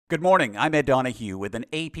Good morning. I'm Ed Donahue with an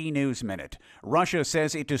AP News Minute. Russia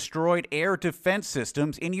says it destroyed air defense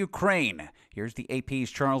systems in Ukraine. Here's the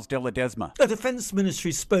AP's Charles de Ledesma. A defense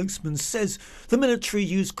ministry spokesman says the military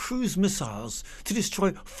used cruise missiles to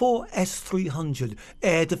destroy 4 S-300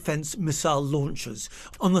 air defense missile launchers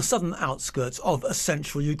on the southern outskirts of a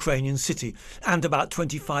central Ukrainian city, and about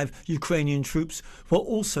 25 Ukrainian troops were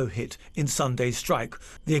also hit in Sunday's strike.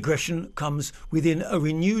 The aggression comes within a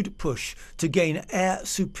renewed push to gain air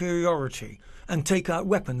superiority and take out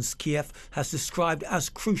weapons Kiev has described as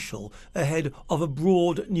crucial ahead of a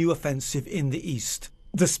broad new offensive in the east.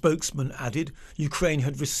 The spokesman added Ukraine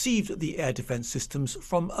had received the air defense systems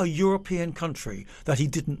from a European country that he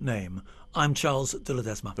didn't name. I'm Charles de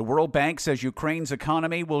Ledesma. The World Bank says Ukraine's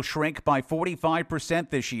economy will shrink by 45%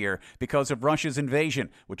 this year because of Russia's invasion,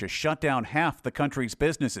 which has shut down half the country's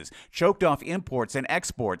businesses, choked off imports and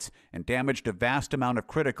exports, and damaged a vast amount of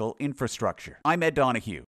critical infrastructure. I'm Ed Donahue.